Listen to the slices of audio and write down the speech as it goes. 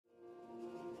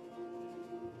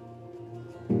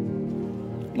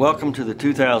Welcome to the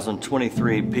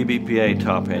 2023 PBPA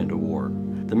Top Hand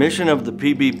Award. The mission of the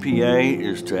PBPA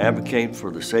is to advocate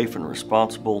for the safe and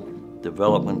responsible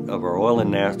development of our oil and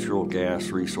natural gas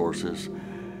resources.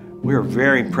 We are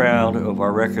very proud of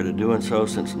our record of doing so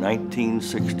since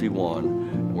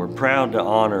 1961. We're proud to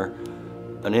honor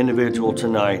an individual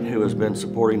tonight who has been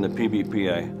supporting the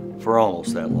PBPA for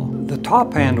almost that long. The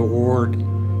Top Hand Award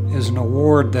is an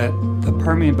award that the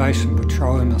Permian Basin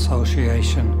Petroleum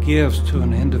Association gives to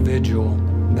an individual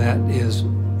that is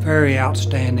very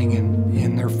outstanding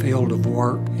in their field of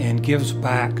work and gives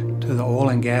back to the oil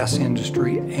and gas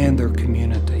industry and their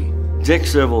community. Dick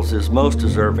Sivalls is most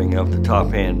deserving of the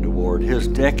Top Hand Award. His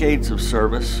decades of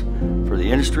service for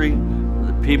the industry, for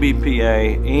the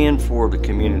PBPA, and for the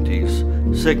communities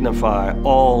signify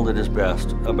all that is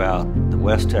best about the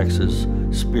West Texas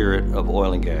spirit of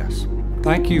oil and gas.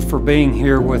 Thank you for being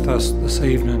here with us this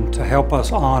evening to help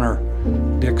us honor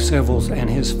Dick Sivalls and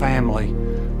his family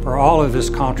for all of his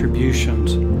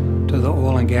contributions to the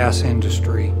oil and gas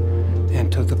industry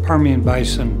and to the Permian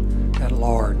Basin at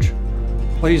large.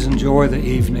 Please enjoy the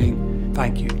evening.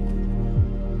 Thank you.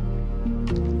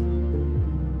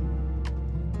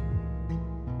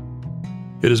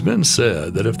 It has been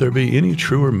said that if there be any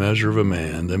truer measure of a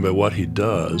man than by what he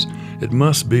does, it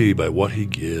must be by what he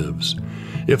gives.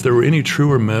 If there were any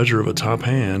truer measure of a top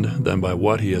hand than by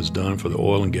what he has done for the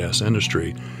oil and gas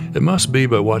industry, it must be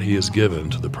by what he has given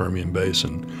to the Permian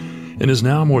Basin. In his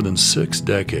now more than 6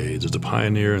 decades as a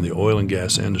pioneer in the oil and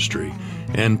gas industry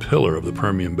and pillar of the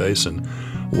Permian Basin,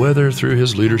 whether through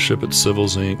his leadership at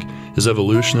Sivalls, Inc., his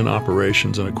evolution in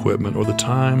operations and equipment, or the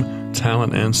time,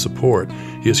 talent, and support,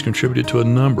 he has contributed to a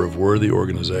number of worthy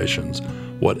organizations.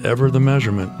 Whatever the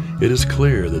measurement, it is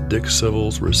clear that Dick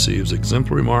Sivalls receives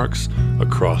exemplary marks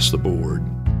across the board.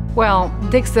 Well,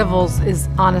 Dick Sivalls is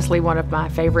honestly one of my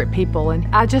favorite people, and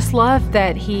I just love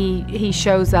that he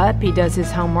shows up, he does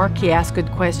his homework, he asks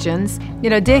good questions. You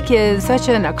know, Dick is such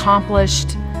an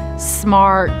accomplished,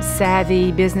 smart,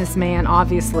 savvy businessman,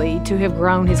 obviously, to have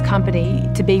grown his company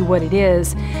to be what it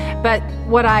is. But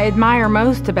what I admire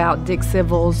most about Dick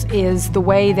Sivalls is the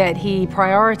way that he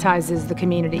prioritizes the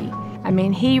community. I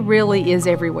mean, he really is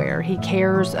everywhere. He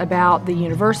cares about the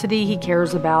university, he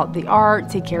cares about the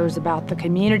arts, he cares about the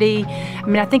community. I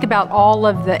mean, I think about all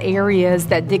of the areas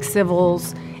that Dick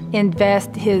Sivalls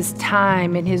invests his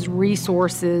time and his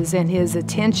resources and his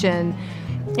attention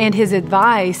and his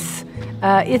advice.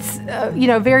 It's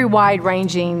very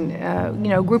wide-ranging,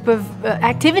 group of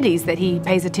activities that he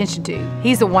pays attention to.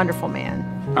 He's a wonderful man.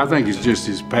 I think it's just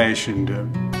his passion to,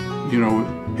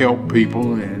 help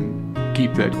people and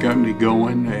keep that company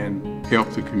going and help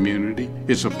the community.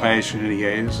 It's a passion that he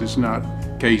has. It's not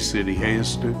a case that he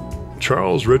has to.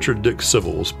 Charles Richard Dick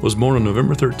Sivalls was born on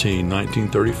November 13,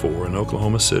 1934 in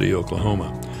Oklahoma City,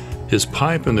 Oklahoma. His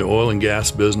pipe in the oil and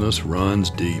gas business runs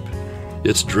deep,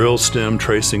 its drill stem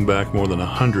tracing back more than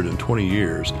 120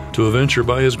 years to a venture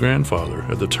by his grandfather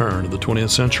at the turn of the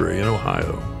 20th century in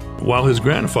Ohio. While his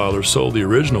grandfather sold the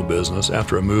original business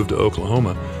after a move to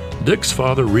Oklahoma, Dick's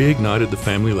father reignited the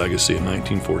family legacy in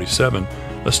 1947,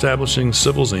 establishing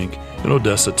Sivalls, Inc. in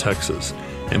Odessa, Texas,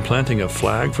 and planting a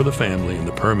flag for the family in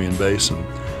the Permian Basin.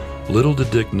 Little did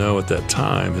Dick know at that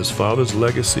time his father's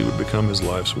legacy would become his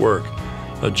life's work,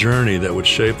 a journey that would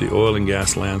shape the oil and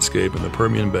gas landscape in the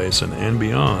Permian Basin and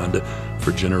beyond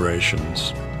for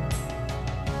generations.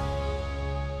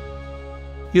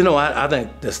 I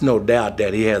think there's no doubt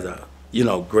that he has a,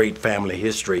 great family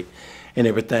history and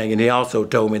everything. And he also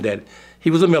told me that he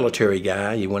was a military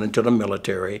guy. He went into the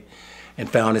military and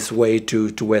found his way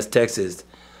to West Texas.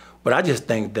 But I just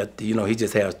think that, he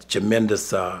just has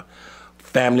tremendous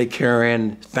family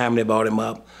caring. Family brought him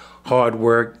up, hard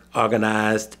work,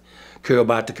 organized, care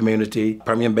about the community.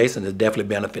 Permian Basin has definitely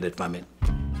benefited from it.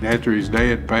 After his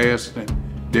dad passed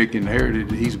and Dick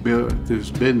inherited, he's built this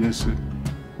business.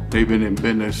 They've been in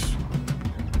business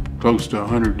close to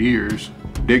 100 years.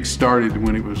 Dick started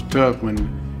when it was tough, when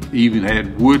he even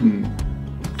had wooden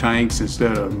tanks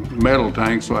instead of metal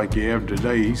tanks like you have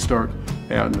today. He started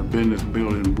out in the business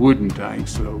building wooden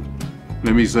tanks. So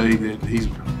let me say that he's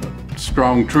a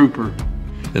strong trooper.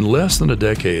 In less than a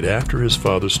decade after his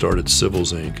father started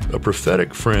Sivalls, Inc., a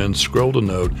prophetic friend scrolled a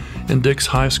note in Dick's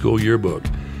high school yearbook,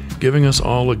 giving us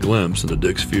all a glimpse into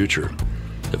Dick's future.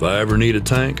 "If I ever need a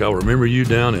tank, I'll remember you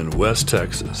down in West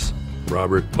Texas."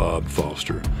 Robert Bob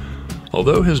Foster.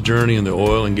 Although his journey in the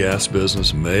oil and gas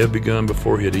business may have begun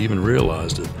before he had even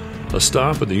realized it, a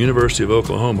stop at the University of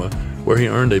Oklahoma, where he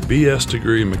earned a BS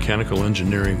degree in mechanical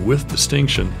engineering with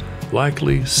distinction,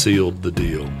 likely sealed the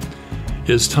deal.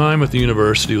 His time at the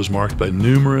university was marked by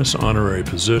numerous honorary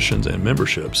positions and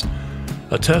memberships,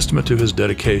 a testament to his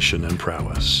dedication and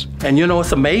prowess. And you know,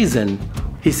 it's amazing.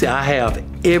 He said, I have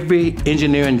every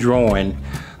engineering drawing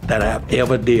that I've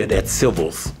ever did at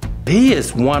Sivalls. He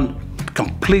is one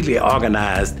completely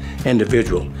organized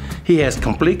individual. He has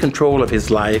complete control of his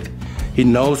life. He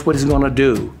knows what he's gonna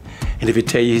do. And if he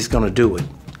tell you he's gonna do it,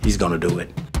 he's gonna do it.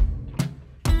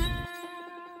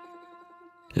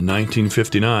 In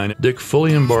 1959, Dick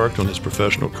fully embarked on his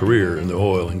professional career in the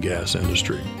oil and gas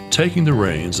industry. Taking the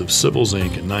reins of Sivalls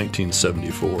Inc. in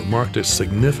 1974 marked a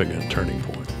significant turning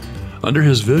point. Under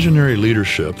his visionary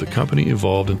leadership, the company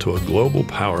evolved into a global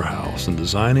powerhouse in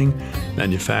designing,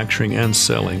 manufacturing, and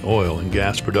selling oil and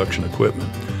gas production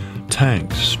equipment.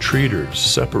 Tanks, treaters,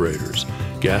 separators,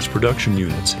 gas production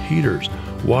units, heaters,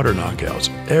 water knockouts,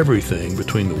 everything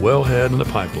between the wellhead and the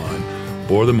pipeline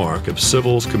bore the mark of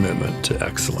Sivalls' commitment to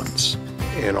excellence.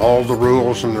 And all the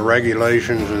rules and the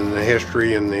regulations and the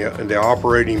history and the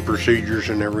operating procedures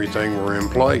and everything were in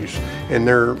place. And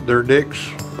they're Dick's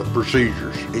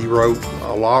procedures. He wrote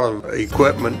a lot of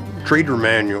equipment, treater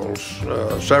manuals,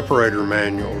 separator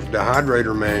manuals,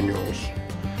 dehydrator manuals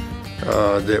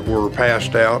that were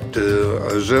passed out to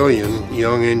a zillion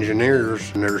young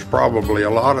engineers, and there's probably a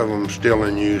lot of them still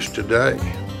in use today.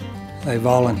 They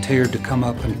volunteered to come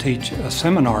up and teach a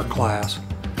seminar class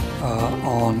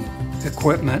on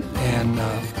equipment and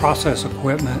process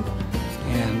equipment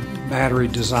and battery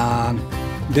design.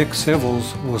 Dick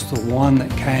Sivalls was the one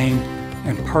that came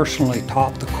and personally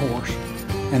taught the course.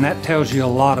 And that tells you a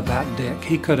lot about Dick.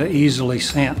 He could have easily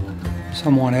sent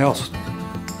someone else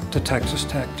to Texas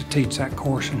Tech to teach that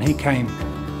course, and he came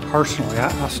personally.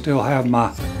 I still have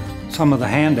some of the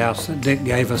handouts that Dick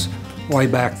gave us way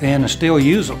back then and still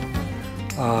use them.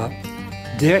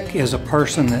 Dick is a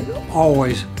person that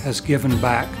always has given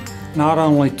back, not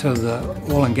only to the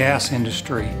oil and gas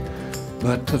industry,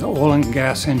 but to the oil and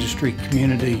gas industry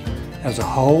community as a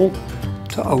whole,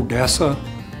 to Odessa,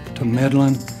 to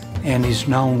Midland, and he's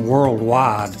known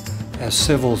worldwide as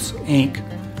Sivalls Inc.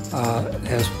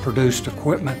 Has produced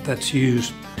equipment that's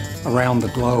used around the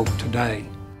globe today.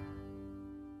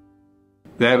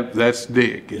 That's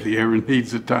Dick. If he ever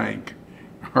needs a tank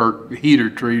or heater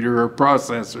treater or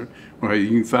processor, well, you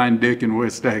can find Dick in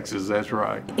West Texas, that's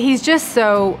right. He's just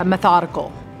so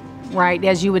methodical, right?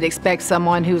 As you would expect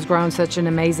someone who's grown such an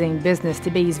amazing business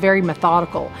to be. He's very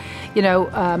methodical. You know,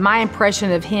 my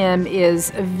impression of him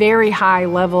is a very high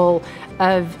level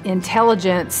of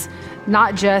intelligence,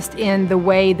 not just in the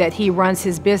way that he runs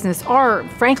his business or,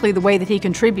 frankly, the way that he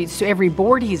contributes to every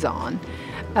board he's on,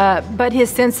 but his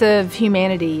sense of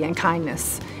humanity and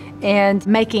kindness and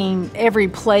making every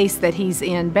place that he's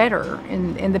in better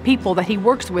and the people that he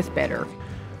works with better.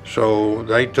 So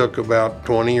they took about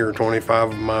 20 or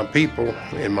 25 of my people,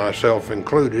 and myself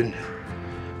included,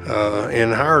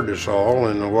 and hired us all,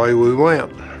 and away we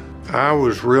went. I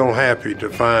was real happy to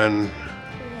find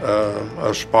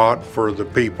a spot for the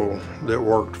people that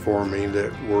worked for me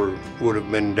that would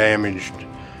have been damaged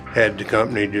had the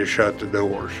company just shut the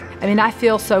doors. I mean, I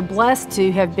feel so blessed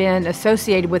to have been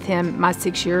associated with him my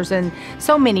 6 years in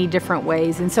so many different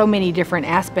ways, in so many different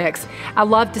aspects. I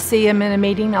love to see him in a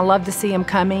meeting. I love to see him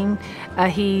coming.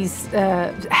 He's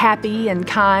happy and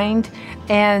kind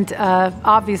and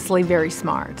obviously very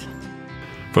smart.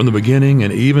 From the beginning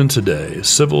and even today,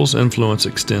 Sivalls' influence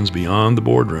extends beyond the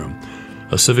boardroom.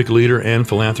 A civic leader and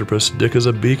philanthropist, Dick is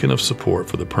a beacon of support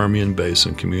for the Permian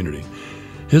Basin community.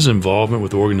 His involvement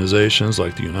with organizations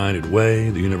like the United Way,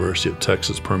 the University of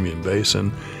Texas Permian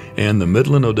Basin, and the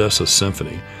Midland-Odessa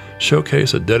Symphony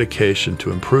showcase a dedication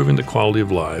to improving the quality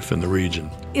of life in the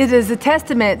region. It is a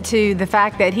testament to the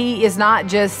fact that he is not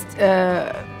just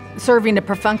serving a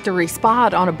perfunctory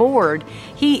spot on a board.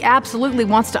 He absolutely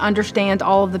wants to understand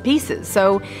all of the pieces.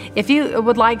 So if you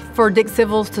would like for Dick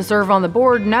Sivalls to serve on the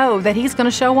board, know that he's going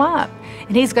to show up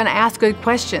and he's going to ask good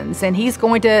questions and he's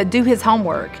going to do his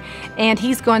homework and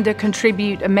he's going to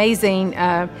contribute amazing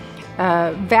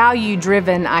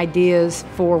value-driven ideas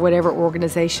for whatever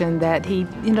organization that he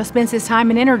spends his time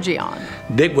and energy on.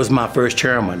 Dick was my first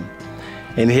chairman,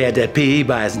 and he had that PE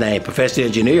by his name, professional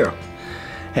engineer.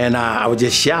 And I was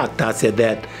just shocked. I said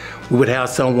that we would have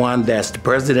someone that's the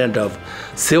president of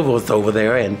Sivalls over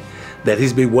there and that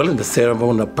he's be willing to serve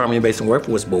on the Permian Basin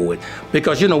Workforce Board.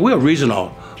 Because, we're a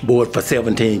regional board for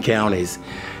 17 counties.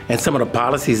 And some of the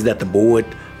policies that the board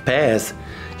passed,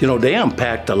 they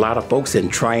impact a lot of folks in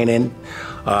training,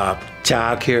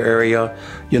 child care area,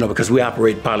 because we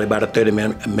operate probably about a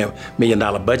 $30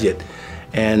 million budget.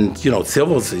 And,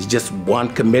 Sivalls is just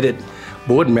one committed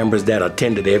board members that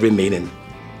attended every meeting.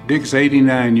 Dick's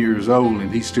 89 years old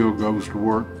and he still goes to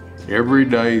work every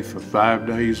day for 5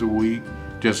 days a week,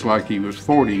 just like he was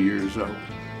 40 years old.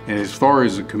 And as far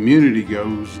as the community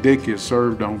goes, Dick has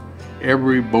served on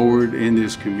every board in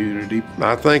this community.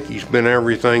 I think he's been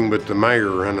everything but the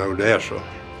mayor in Odessa.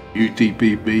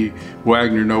 UTPB,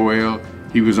 Wagner Noel,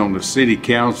 he was on the city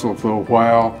council for a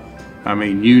while. I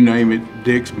mean, you name it,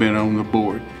 Dick's been on the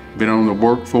board. Been on the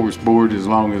workforce board as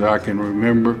long as I can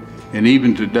remember. And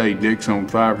even today, Dick's on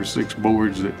 5 or 6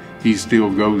 boards that he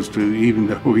still goes to, even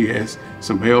though he has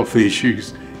some health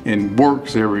issues and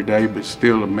works every day, but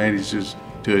still manages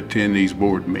to attend these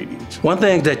board meetings. One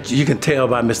thing that you can tell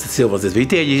about Mr. Sivalls is if he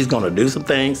tells you he's going to do some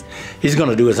things, he's going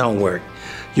to do his homework.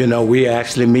 You know, we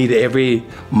actually meet every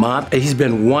month. He's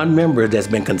been one member that's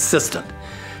been consistent.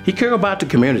 He cares about the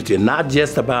community, not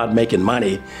just about making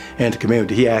money in the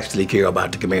community. He actually cares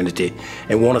about the community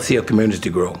and want to see a community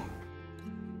grow.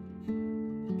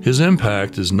 His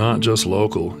impact is not just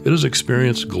local, it is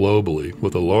experienced globally,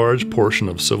 with a large portion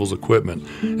of Sivalls equipment,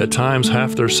 at times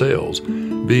half their sales,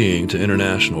 being to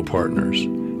international partners.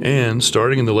 And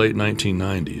starting in the late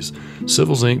 1990s,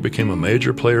 Sivalls Inc. became a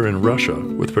major player in Russia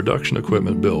with production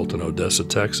equipment built in Odessa,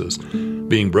 Texas,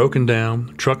 being broken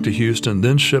down, trucked to Houston,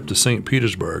 then shipped to St.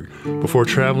 Petersburg before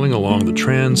traveling along the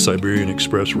Trans-Siberian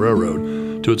Express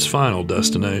Railroad to its final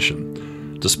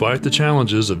destination. Despite the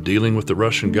challenges of dealing with the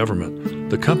Russian government,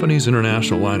 the company's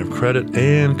international line of credit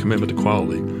and commitment to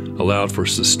quality allowed for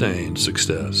sustained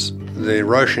success. The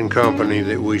Russian company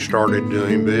that we started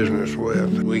doing business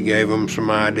with, we gave them some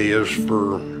ideas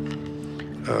for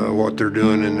what they're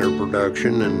doing in their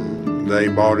production, and they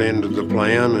bought into the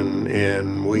plan,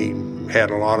 and we had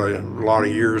a lot of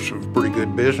years of pretty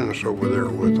good business over there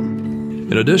with them.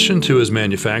 In addition to his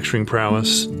manufacturing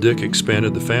prowess, Dick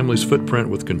expanded the family's footprint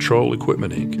with Control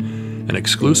Equipment Inc., an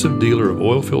exclusive dealer of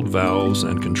oil-filled valves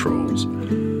and controls.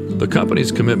 The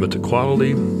company's commitment to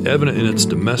quality, evident in its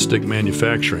domestic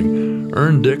manufacturing,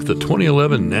 earned Dick the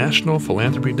 2011 National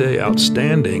Philanthropy Day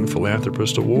Outstanding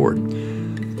Philanthropist Award.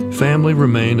 Family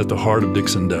remained at the heart of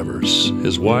Dick's endeavors.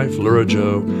 His wife, Laura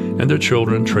Jo, and their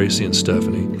children, Tracy and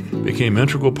Stephanie, became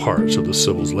integral parts of the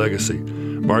Sivalls legacy,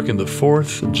 marking the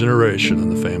 4th generation in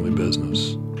the family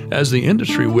business. As the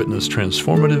industry witnessed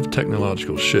transformative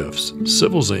technological shifts,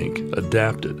 Sivalls Inc.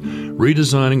 adapted,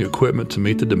 redesigning equipment to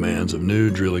meet the demands of new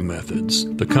drilling methods.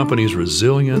 The company's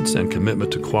resilience and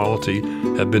commitment to quality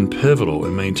have been pivotal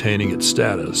in maintaining its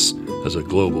status as a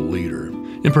global leader.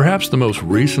 In perhaps the most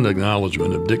recent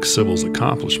acknowledgement of Dick Sivalls'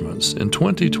 accomplishments, in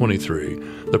 2023,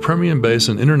 the Permian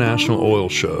Basin International Oil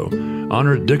Show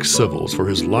honored Dick Sivalls for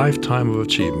his lifetime of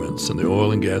achievements in the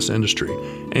oil and gas industry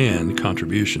and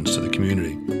contributions to the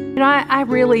community. You know, I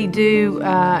really do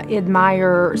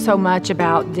admire so much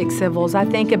about Dick Sivalls. I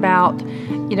think about,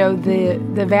 you know,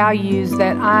 the values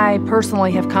that I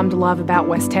personally have come to love about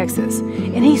West Texas.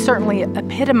 And he certainly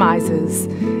epitomizes,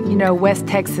 you know, West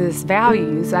Texas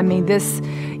values. I mean, this,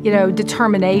 you know,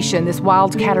 determination, this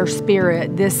wildcatter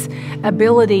spirit, this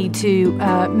ability to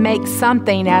make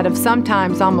something out of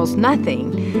sometimes almost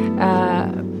nothing.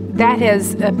 That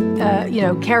has, you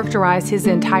know, characterized his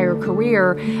entire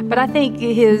career. But I think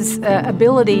his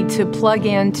ability to plug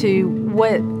into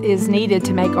what is needed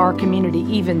to make our community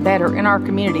even better, and our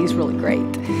community is really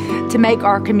great. To make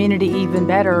our community even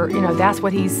better, you know, that's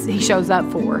what he shows up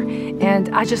for. And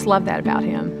I just love that about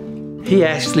him. He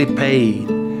actually paid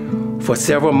for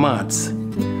several months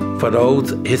for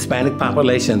those Hispanic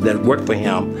population that worked for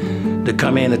him to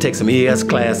come in and take some ES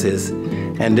classes.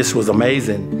 And this was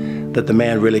amazing that the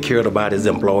man really cared about his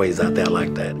employees out there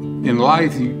like that. In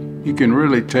life, you can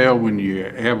really tell when you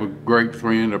have a great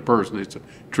friend, a person that's a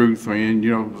true friend.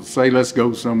 You know, say, let's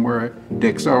go somewhere.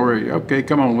 Dick's already, okay,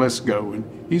 come on, let's go. And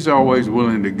he's always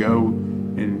willing to go,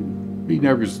 and he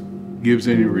never gives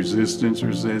any resistance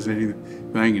or says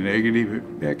anything negative.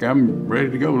 Heck, I'm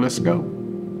ready to go, let's go.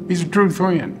 He's a true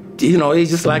friend. You know, he's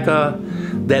just like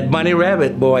that bunny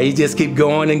rabbit boy. He just keep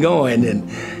going and going,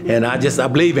 and I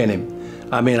believe in him.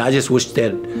 I mean, I just wish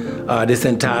that this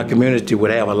entire community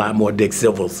would have a lot more Dick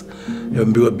Sivalls.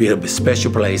 It would be a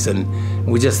special place, and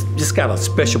we just got a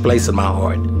special place in my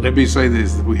heart. Let me say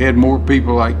this, if we had more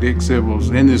people like Dick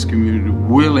Sivalls in this community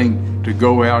willing to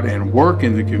go out and work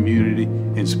in the community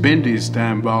and spend his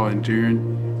time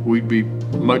volunteering, we'd be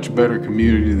a much better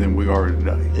community than we are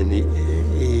today. And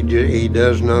he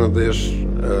does none of this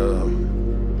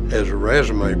as a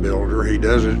resume builder. He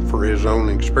does it for his own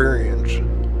experience.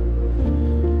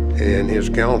 And his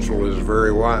counsel is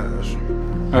very wise.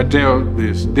 I tell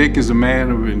this, Dick is a man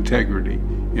of integrity.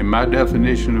 And my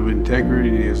definition of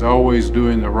integrity is always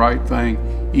doing the right thing,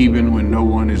 even when no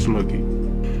one is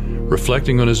looking.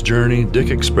 Reflecting on his journey,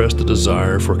 Dick expressed a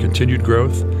desire for continued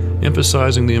growth,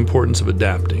 emphasizing the importance of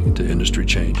adapting to industry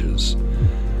changes.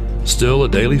 Still a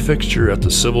daily fixture at the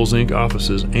Sivalls Inc.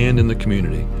 offices and in the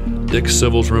community, Dick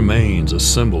Sivalls remains a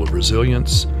symbol of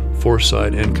resilience,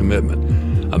 foresight, and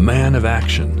commitment, a man of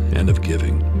action and of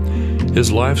giving.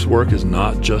 His life's work is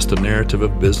not just a narrative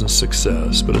of business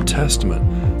success, but a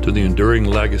testament to the enduring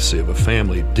legacy of a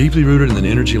family deeply rooted in the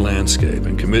energy landscape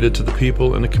and committed to the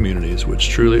people and the communities which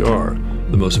truly are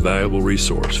the most valuable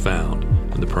resource found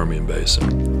in the Permian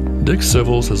Basin. Dick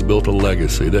Sivalls has built a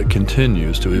legacy that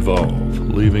continues to evolve,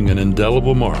 leaving an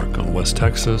indelible mark on West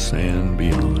Texas and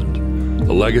beyond.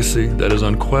 A legacy that is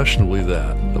unquestionably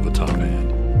that of a top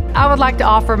hand. I would like to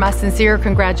offer my sincere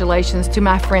congratulations to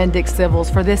my friend Dick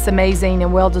Sivalls for this amazing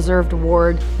and well-deserved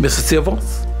award. Mr.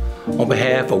 Sivalls, on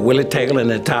behalf of Willie Taylor and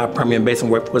the entire Permian Basin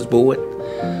Workforce Board,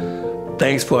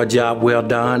 thanks for a job well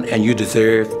done, and you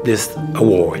deserve this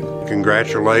award.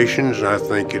 Congratulations. I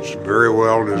think it's a very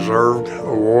well-deserved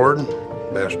award.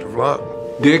 Best of luck.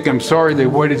 Dick, I'm sorry they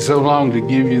waited so long to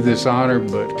give you this honor,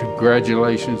 but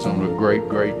congratulations on a great,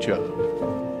 great job.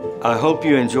 I hope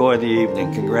you enjoy the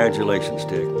evening. Congratulations,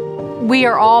 Dick. We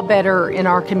are all better in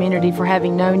our community for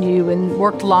having known you and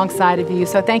worked alongside of you.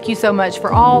 So thank you so much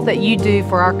for all that you do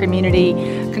for our community.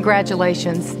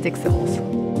 Congratulations, Dick Sivalls.